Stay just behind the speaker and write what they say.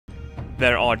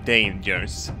there are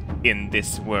dangers in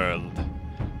this world,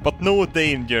 but no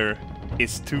danger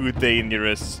is too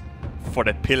dangerous for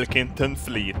the Pilkington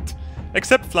fleet,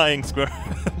 except flying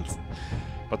squirrels.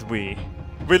 But we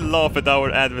will laugh at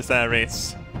our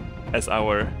adversaries as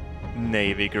our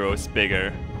navy grows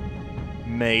bigger.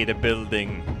 May the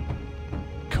building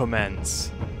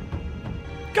commence.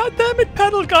 God damn it,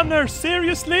 pedal gunner!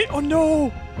 Seriously? Oh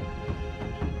no!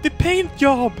 The paint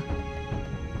job!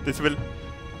 This will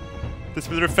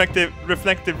reflect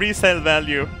the resale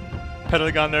value.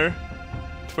 Pedal gunner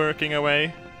twerking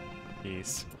away.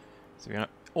 Jeez. So we are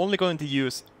only going to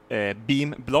use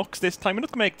beam blocks this time. We're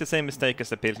not going to make the same mistake as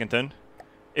the Pilkington.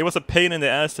 It was a pain in the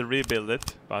ass to rebuild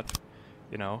it, but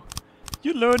you know,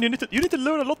 you need to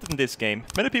learn a lot in this game.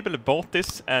 Many people have bought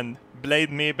this and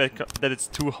blamed me because that it's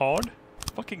too hard.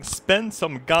 Fucking spend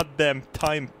some goddamn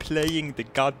time playing the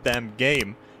goddamn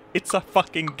game. It's a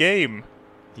fucking game.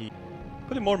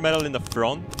 Putting more metal in the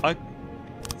front.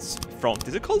 Front.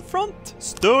 Is it called front?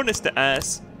 Stern is the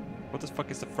ass. What the fuck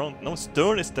is the front? No,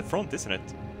 stern is the front, isn't it?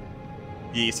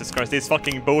 Jesus Christ, these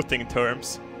fucking boating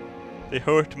terms. They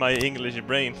hurt my English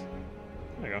brain.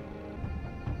 There you go.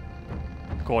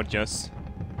 Gorgeous.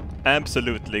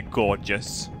 Absolutely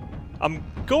gorgeous. I'm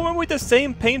going with the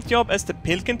same paint job as the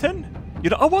Pilkington. You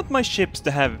know, I want my ships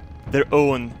to have their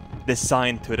own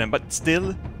design to them, but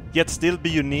yet still be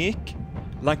unique,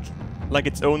 like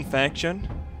its own faction.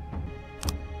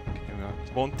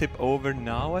 It won't tip over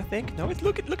now, I think. No,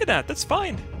 look at that. That's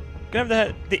fine. Gonna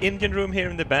have the Indian room here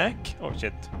in the back. Oh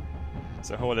shit.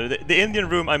 So hold it. The Indian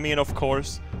room, I mean, of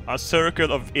course, a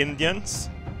circle of Indians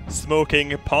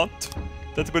smoking a pot.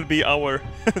 That will be our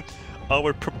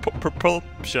our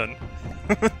propulsion.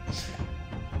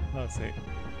 Let's see.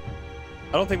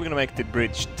 I don't think we're gonna make the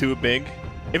bridge too big.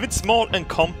 If it's small and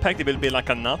compact, it will be like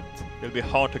a nut. It'll be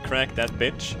hard to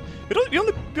we're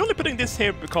only putting this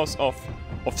here because of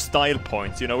style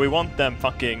points. You know, we want them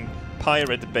fucking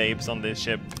pirate babes on this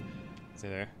ship. See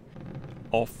there.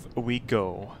 Off we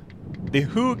go. The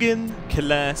Huginn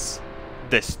class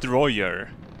destroyer.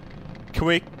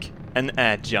 Quick and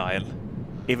agile.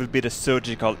 It will be the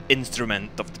surgical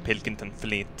instrument of the Pilkington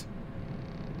fleet.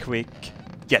 Quick,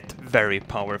 yet very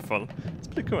powerful. It's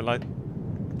pretty cool. I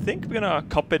think we're gonna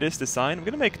copy this design. We're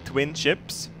gonna make twin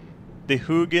ships. The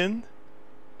Huginn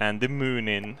and the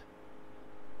Munnin.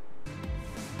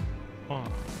 Oh.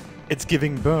 It's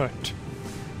giving birth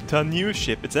to a new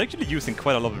ship. It's actually using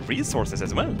quite a lot of resources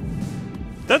as well.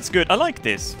 That's good. I like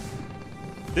this.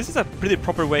 This is a pretty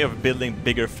proper way of building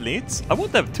bigger fleets. I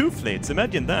want to have 2 fleets.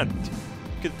 Imagine that.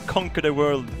 You could conquer the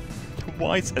world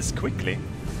twice as quickly.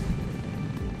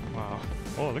 Wow.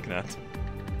 Oh, look at that.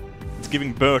 It's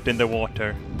giving birth in the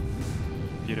water.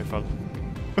 Beautiful.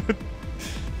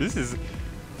 This is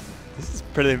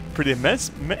pretty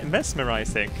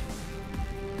mesmerizing.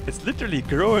 It's literally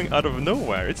growing out of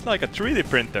nowhere. It's like a 3D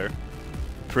printer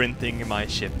printing my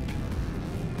ship.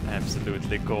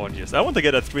 Absolutely gorgeous. I want to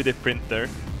get a 3D printer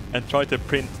and try to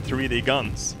print 3D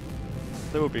guns.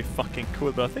 That would be fucking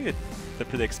cool, but I think they're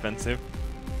pretty expensive.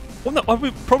 Oh no, I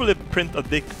will probably print a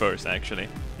dick first, actually,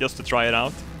 just to try it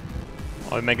out.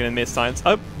 I'm making the missiles.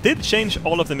 I did change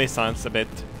all of the missiles a bit.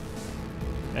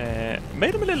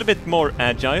 Made them a little bit more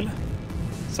agile.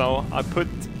 So I put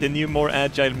the new more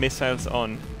agile missiles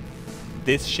on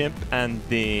this ship and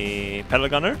the pedal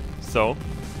gunner. So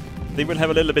they will have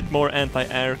a little bit more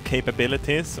anti-air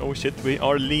capabilities. Oh shit, we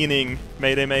are leaning.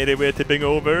 Mayday, mayday, we're tipping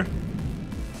over.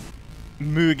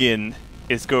 Huginn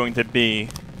is going to be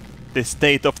the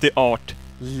state-of-the-art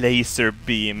laser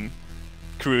beam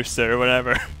cruiser or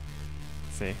whatever.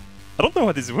 Let's see. I don't know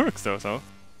how this works though, so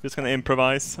just gonna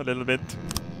improvise a little bit.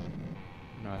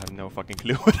 No, I have no fucking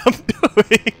clue what I'm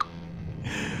doing.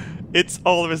 It's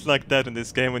always like that in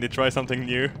this game when you try something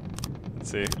new.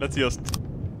 Let's see.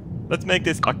 Let's make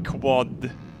this a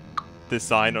quad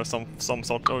design or some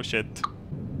sort. Oh shit.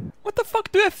 What the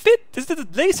fuck do I fit? Is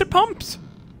it laser pumps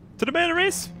to the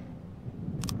batteries?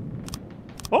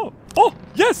 Oh, oh,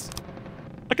 yes!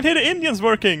 I can hear the Indians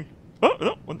working. Oh,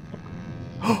 no.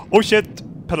 Oh shit.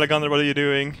 Pedal gunner, what are you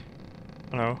doing?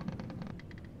 Oh no.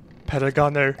 Pedal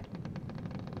gunner.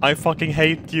 I fucking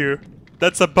hate you.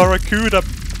 That's a barracuda.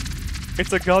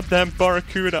 It's a goddamn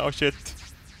barracuda. Oh shit.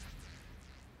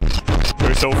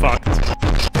 We're so fucked.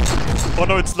 Oh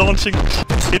no, it's launching.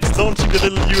 It's launching the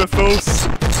little UFOs.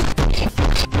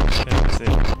 Okay, let's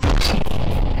see.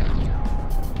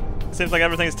 Seems like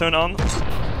everything is turned on.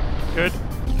 Good.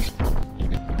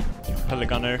 Pedal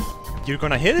gunner. You're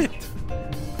gonna hit it.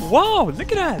 Wow,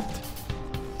 look at that.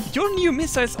 Your new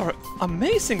missiles are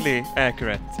amazingly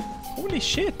accurate. Holy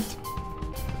shit.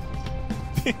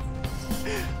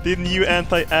 The new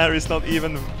anti-air is not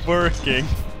even working.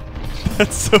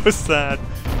 That's so sad.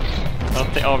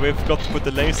 Oh, we've got to put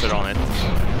the laser on it.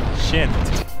 Shit.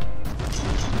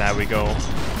 There we go.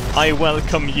 I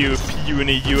welcome you,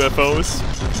 puny UFOs.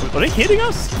 Are they hitting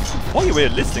us? Oh, you were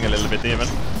listening a little bit even.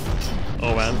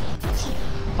 Oh well.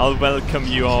 I'll welcome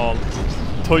you all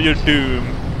to your doom.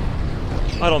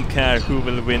 I don't care who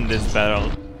will win this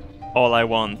battle. All I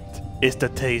want is the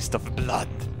taste of blood.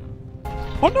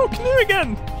 Oh no, Canoe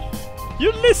again!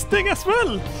 You're listening as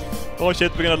well! Oh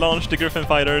shit, we're gonna launch the Griffin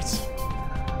fighters.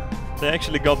 They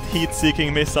actually got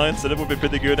heat-seeking missiles, so that would be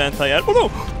pretty good anti-air. Oh no!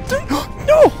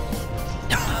 No!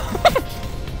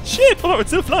 Shit! Oh no,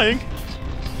 it's still flying!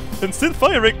 And still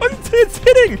firing! Oh, it's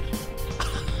hitting!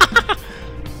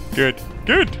 Good,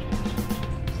 good!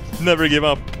 Never give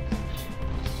up.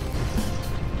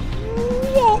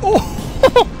 Whoa!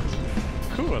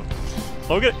 Cool.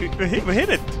 Oh, we hit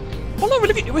it! Oh no,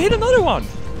 we hit another one!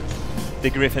 The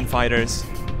Griffin fighters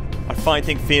are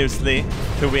fighting fiercely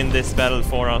to win this battle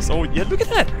for us. Oh yeah, look at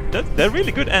that! They're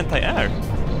really good anti-air.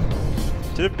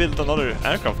 Should have built another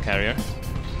aircraft carrier.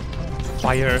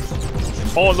 Fire!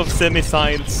 All of the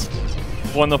missiles.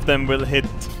 One of them will hit.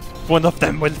 One of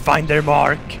them will find their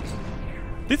mark.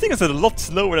 This thing is a lot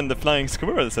slower than the flying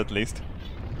squirrels, at least.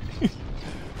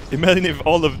 Imagine if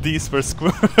all of these were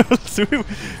squirrels.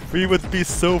 we would be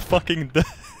so fucking dead.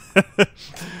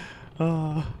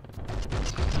 Oh.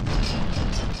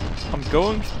 I'm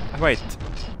going... Wait.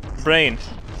 Brain.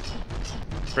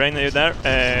 Brain, are you there?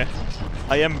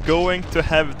 I am going to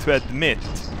have to admit.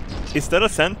 Is that a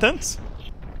sentence?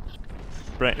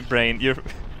 Brain, you're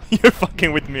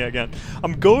fucking with me again.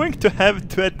 I'm going to have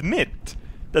to admit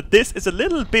that this is a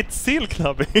little bit seal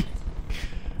clubbing.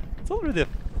 It's already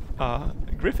a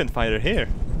Griffin fighter here.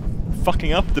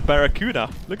 Fucking up the Barracuda.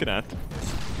 Look at that.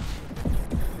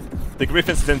 The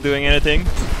Griffins isn't doing anything.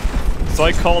 So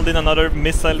I called in another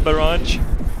missile barrage.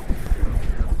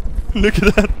 Look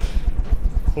at that.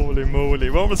 Holy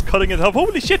moly. We're almost cutting it off.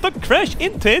 Holy shit, don't crash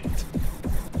into it.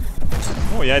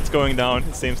 Oh yeah, it's going down,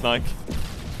 it seems like.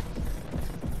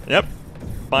 Yep.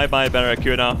 Bye-bye,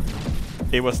 Barracuda.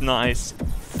 It was nice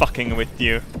fucking with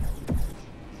you.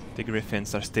 The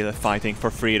Griffins are still fighting for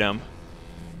freedom.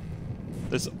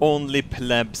 There's only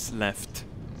plebs left.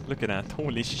 Look at that.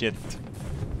 Holy shit.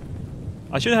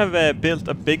 I should have built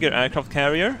a bigger aircraft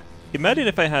carrier. Imagine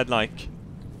if I had like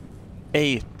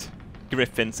 8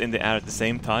 Griffins in the air at the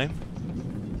same time.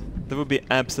 That would be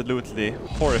absolutely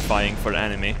horrifying for the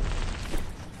enemy.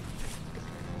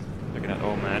 Look at that.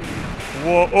 Oh man.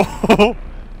 Whoa!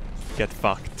 Get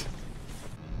fucked.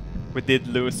 We did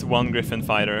lose 1 Griffin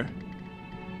fighter.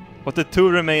 But the 2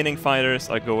 remaining fighters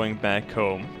are going back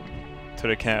home. To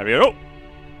the carrier. Oh!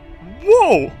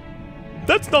 Whoa!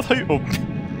 That's not how you... Oh.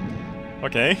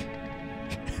 Okay.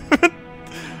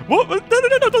 What?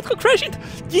 No, don't go crash it!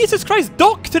 Jesus Christ,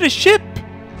 dock to the ship!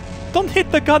 Don't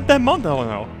hit the goddamn mon- Oh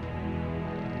no.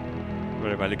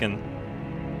 Very well, you can...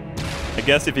 I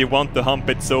guess if you want to hump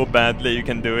it so badly, you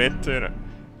can do it.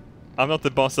 I'm not the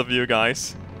boss of you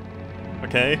guys.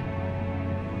 Okay?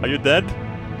 Are you dead?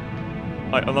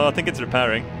 No, I think it's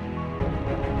repairing.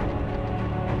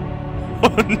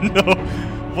 Oh no!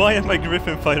 Why are my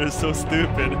Griffin fighters so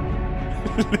stupid?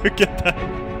 Look at that!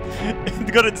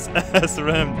 It got its ass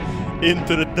rammed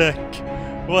into the deck.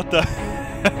 What the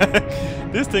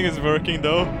heck? This thing is working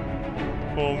though.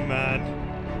 Oh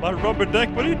man. My rubber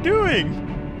deck, what are you doing?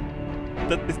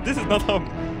 This is not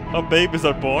how babies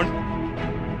are born.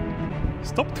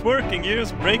 Stop twerking,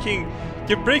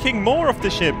 you're breaking more of the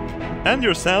ship. And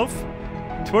yourself.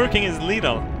 Twerking is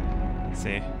lethal. Let's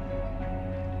see.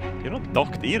 You're not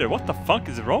docked either. What the fuck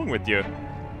is wrong with you?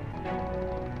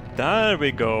 There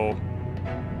we go.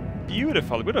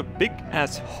 Beautiful. We got a big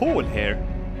ass hole here.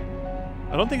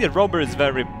 I don't think the rubber is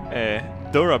very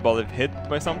durable if hit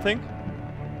by something.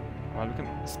 Well, we can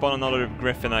spawn another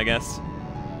Griffin, I guess.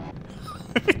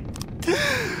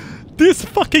 This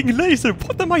fucking laser!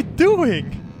 What am I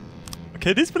doing?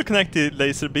 Okay, this will connect the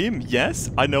laser beam. Yes,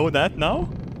 I know that now.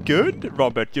 Good,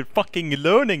 Robert. You're fucking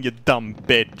learning, you dumb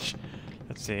bitch.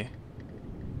 Let's see.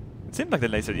 It seems like the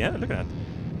laser... Yeah, look at that.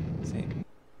 Let's see.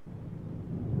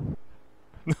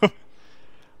 No.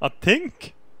 I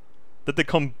think that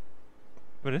the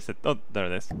Where is it? Oh, there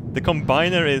it is. The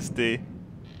combiner is the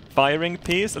firing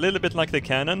piece. A little bit like the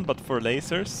cannon, but for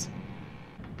lasers.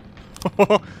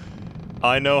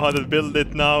 I know how to build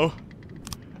it now.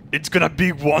 It's gonna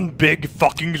be one big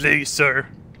fucking laser.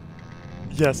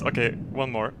 Yes, okay,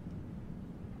 one more.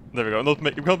 There we go.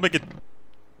 We can't make it...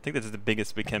 I think this is the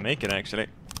biggest we can make it, actually.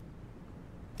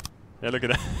 Yeah, look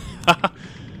at that.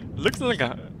 Looks like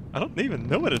a I don't even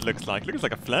know what it looks like. It looks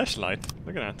like a flashlight.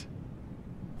 Look at that.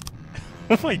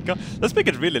 Oh my god. Let's make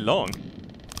it really long.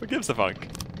 Who gives a fuck?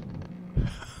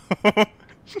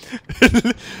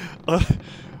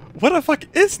 What the fuck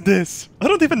is this? I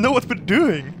don't even know what we're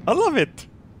doing. I love it.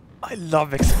 I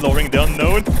love exploring the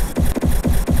unknown.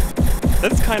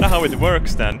 That's kind of how it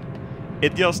works then.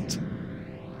 It just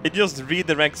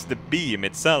redirects the beam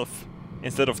itself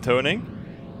instead of turning.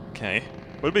 Okay.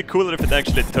 Would it be cooler if it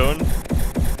actually turned?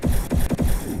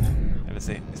 Let's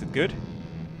see. Is it good?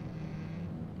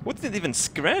 What, did it even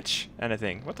scratch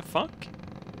anything? What the fuck?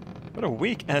 What a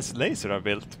weak ass laser I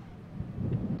built.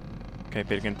 Okay,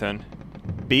 Pilkington.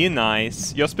 Be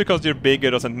nice. Just because you're bigger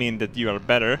doesn't mean that you are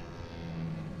better.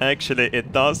 Actually,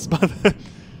 it does, but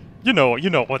you know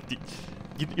what?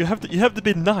 You have to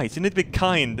be nice. You need to be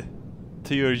kind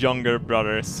to your younger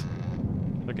brothers.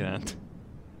 Look at that.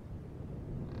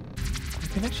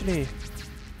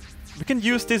 We can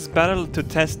use this barrel to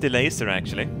test the laser.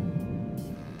 Actually,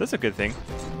 that's a good thing.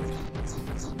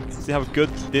 See how good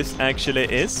this actually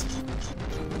is.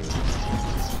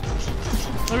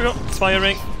 There we go. It's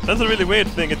firing. That's a really weird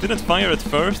thing. It didn't fire at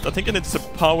first. I think it needs to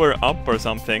power up or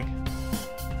something.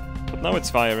 But now it's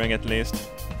firing at least.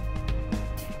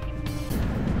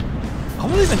 I'm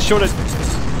not even sure that...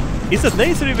 Is that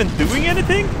laser even doing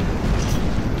anything?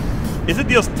 Is it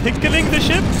just tickling the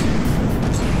ship?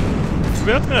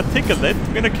 We're not gonna tickle it,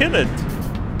 we're gonna kill it.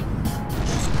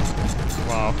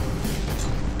 Wow.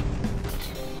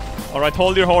 Alright,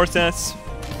 hold your horses.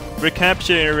 We're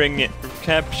capturing it.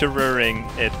 Capturing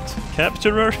it.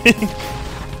 Capturing?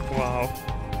 Wow.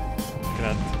 Look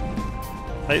at that.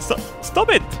 Hey, stop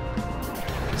it!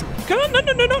 Come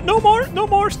on, no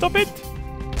more, stop it!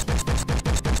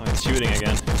 Oh, it's shooting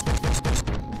again.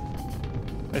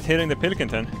 It's hitting the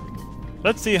Pilkington.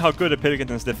 Let's see how good the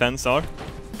Pilkington's defense are.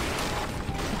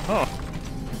 Oh.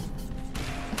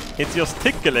 It's just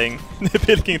tickling the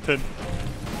Pilkington.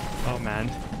 Oh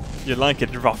man. You like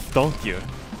it rough, don't you?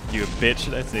 You bitch,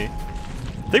 let's see.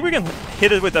 I think we can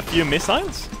hit it with a few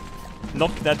missiles.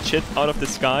 Knock that shit out of the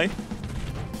sky.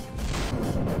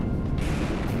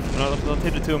 No, don't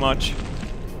hit it too much.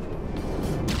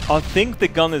 I think the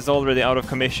gun is already out of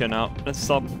commission now. Let's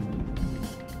stop.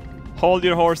 Hold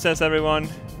your horses, everyone.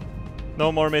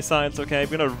 No more missiles, okay?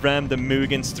 We're gonna ram the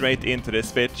Mugen straight into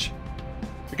this bitch.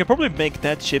 We can probably make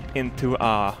that ship into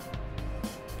an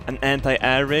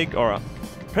anti-air rig or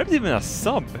perhaps even a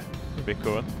sub. Would be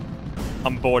cool.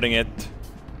 I'm boarding it.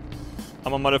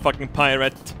 I'm a motherfucking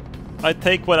pirate. I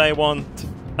take what I want,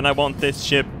 and I want this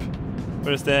ship.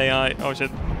 Where's the AI? Oh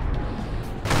shit.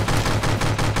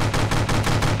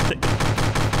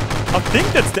 I think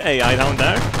that's the AI down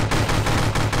there.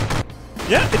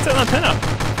 Yeah, it's an antenna.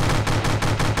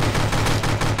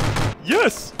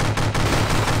 Yes!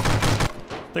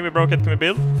 Think we broke it. Can we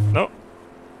build? No.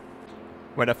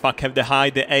 Where the fuck have they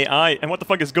hide the AI? And what the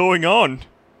fuck is going on?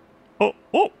 Oh,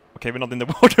 oh! Okay, we're not in the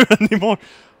water anymore.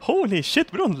 Holy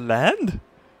shit, we're on land?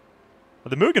 Well,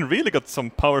 the Mugen really got some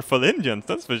powerful engines,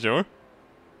 that's for sure.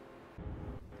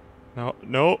 No,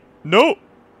 no, no!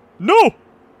 No!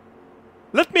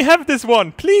 Let me have this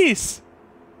one, please!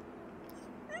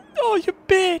 Oh, you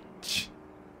bitch!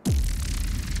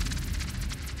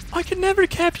 I can never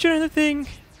capture anything!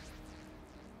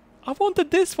 I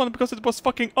wanted this one because it was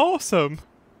fucking awesome!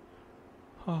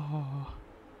 Oh.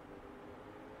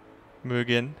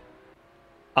 Mugen,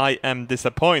 I am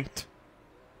disappointed.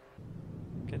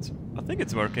 Okay, I think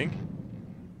it's working.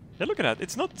 Yeah, look at that.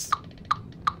 It's not...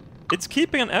 It's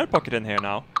keeping an air pocket in here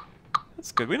now.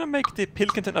 That's good. We're gonna make the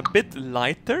Pilkington a bit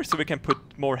lighter so we can put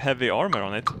more heavy armor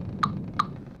on it.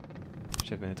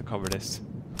 Shit, we need to cover this.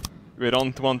 We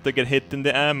don't want to get hit in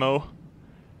the ammo.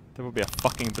 That would be a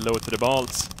fucking blow to the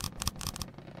balls.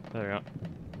 There we go.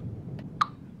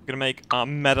 Gonna make a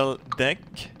metal deck.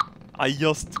 I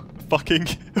just fucking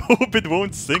hope it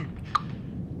won't sink.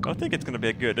 I think it's gonna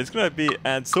be good. It's gonna be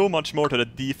add so much more to the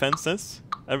defenses.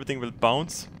 Everything will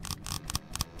bounce.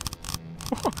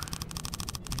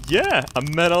 Yeah, a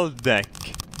metal deck.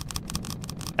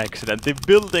 Excellent. The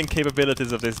building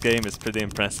capabilities of this game is pretty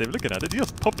impressive. Look at that, it's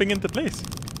just popping into place.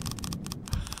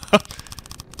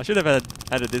 I should have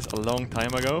added this a long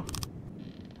time ago.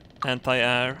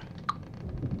 Anti-air.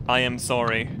 I am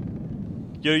sorry.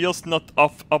 You're just not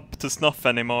up to snuff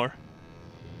anymore.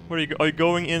 Where are you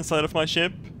going inside of my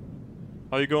ship?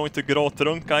 Are you going to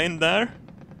Gråtrunka in there?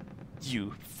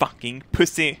 You fucking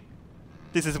pussy!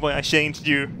 This is why I changed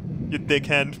you, you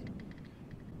dickhead.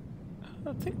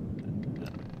 I think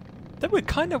that would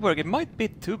kind of work. It might be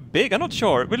too big. I'm not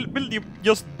sure. Will you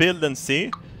just build and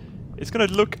see? It's gonna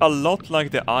look a lot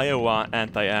like the Iowa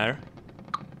anti-air.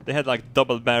 They had like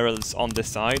double barrels on the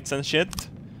sides and shit.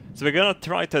 So we're gonna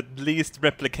try to at least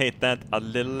replicate that a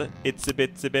little itsy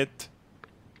bitsy bit.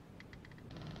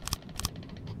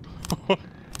 Okay,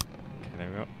 there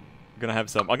we go. I'm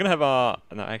gonna have a...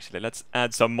 No, actually, let's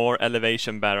add some more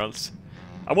elevation barrels.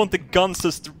 I want the guns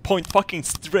to point fucking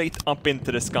straight up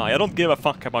into the sky. I don't give a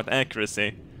fuck about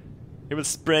accuracy. It will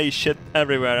spray shit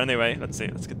everywhere anyway. Let's see,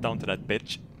 let's get down to that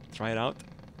bitch. Try it out.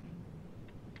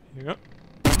 Here you go.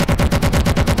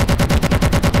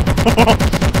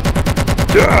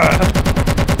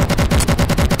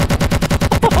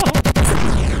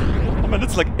 Oh man,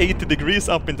 it's like 80 degrees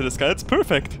up into the sky. It's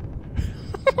perfect.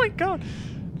 Oh my god.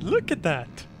 Look at that.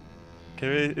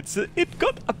 Okay, it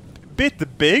got a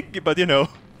bit big, but you know,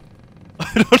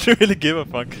 I don't really give a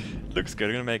fuck. Looks good.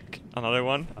 I'm gonna make another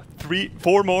one. Three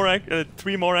more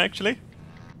actually.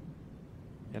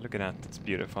 Yeah, look at that. It's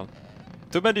beautiful.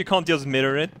 Too bad you can't just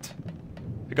mirror it,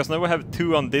 because now we have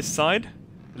 2 on this side,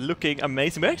 looking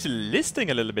amazing. We're actually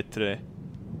listing a little bit to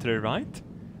the right,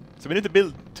 so we need to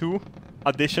build 2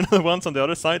 additional ones on the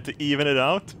other side to even it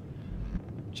out.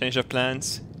 Change of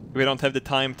plans. We don't have the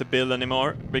time to build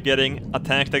anymore. We're getting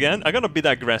attacked again. I'm gonna be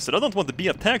the aggressor. I don't want to be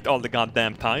attacked all the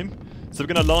goddamn time. So we're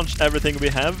gonna launch everything we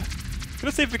have.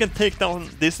 Gonna see if we can take down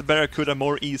this Barracuda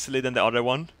more easily than the other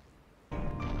one.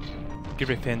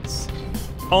 Griffins.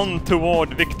 On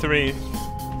toward victory.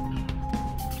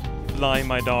 Fly,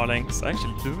 my darlings.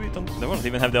 Actually, we don't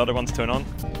even have the other ones turned on.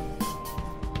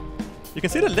 You can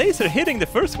see the laser hitting the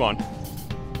first one.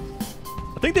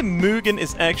 I think the Huginn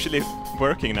is actually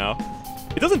working now.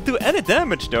 It doesn't do any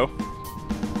damage though.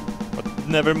 But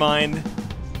never mind.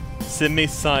 The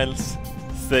missiles,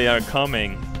 they are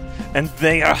coming. And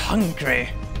they are hungry.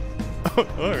 Oh,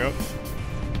 there we go.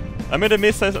 I made the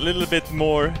missiles a little bit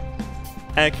more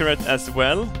accurate as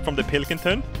well from the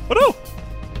Pilkington. Oh no!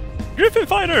 Griffin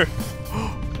fighter!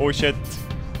 Oh shit.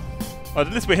 Oh,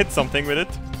 at least we hit something with it.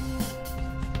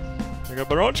 We got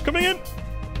barrage coming in.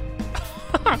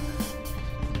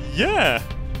 Yeah!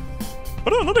 Oh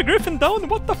no, another Griffin down!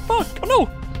 What the fuck? Oh no!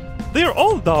 They are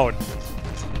all down!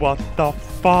 What the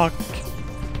fuck?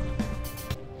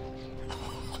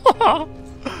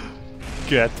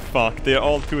 Get fucked. They are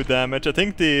all 2 damage. I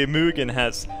think the Huginn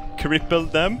has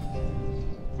crippled them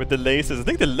with the lasers. I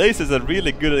think the lasers are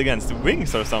really good against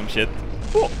wings or some shit.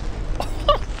 Oh.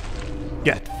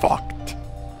 Get fucked.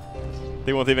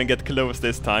 They won't even get close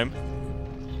this time.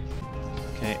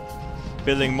 Okay.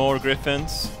 Building more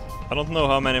Griffins. I don't know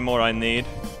how many more I need.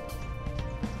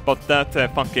 But that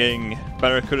fucking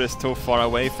Barracuda is too far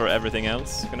away for everything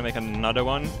else. Gonna make another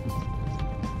one.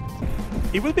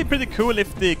 It would be pretty cool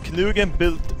if the Huginn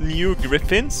built new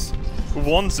Griffins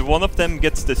once one of them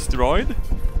gets destroyed.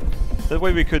 That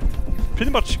way we could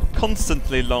pretty much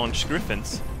constantly launch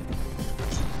Griffins.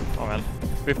 Oh well.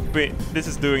 This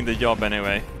is doing the job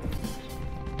anyway.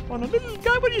 Oh no, little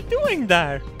guy, what are you doing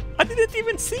there? I didn't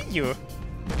even see you.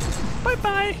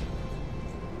 Bye-bye.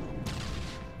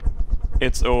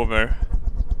 It's over.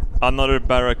 Another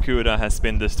Barracuda has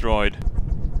been destroyed.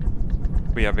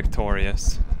 We are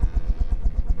victorious.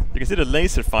 You can see the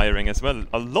laser firing as well.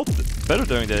 A lot better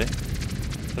during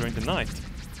the night.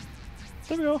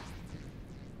 There we go.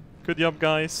 Good job,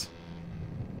 guys.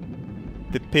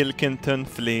 The Pilkington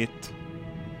fleet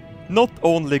not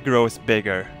only grows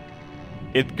bigger,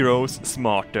 it grows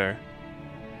smarter.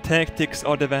 Tactics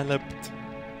are developed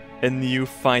and new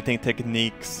fighting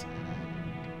techniques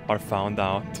are found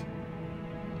out.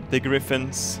 The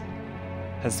Griffins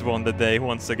has won the day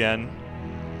once again,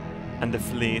 and the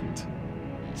fleet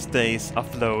stays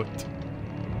afloat.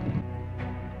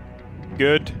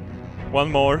 Good.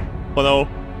 One more. Oh no.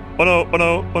 Oh no, oh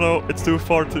no, oh no. It's too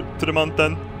far to the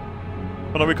mountain.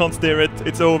 Oh no, we can't steer it.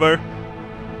 It's over.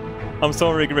 I'm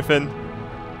sorry, Griffin.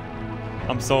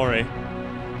 I'm sorry.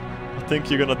 I think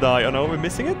you're gonna die. Oh no, we're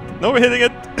missing it? No, we're hitting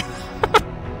it.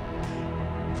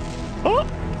 Oh!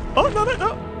 Oh, no, no,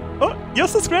 no! Oh,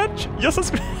 just a scratch! Just a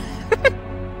scratch!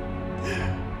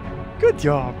 Good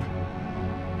job!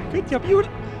 Good job! You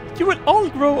will all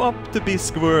grow up to be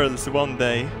squirrels one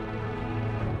day.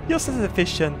 Just as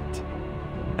efficient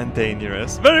and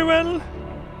dangerous. Very well!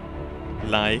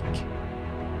 Like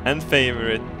and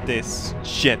favorite this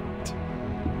shit.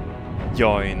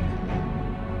 Join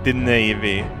the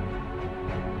Navy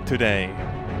today.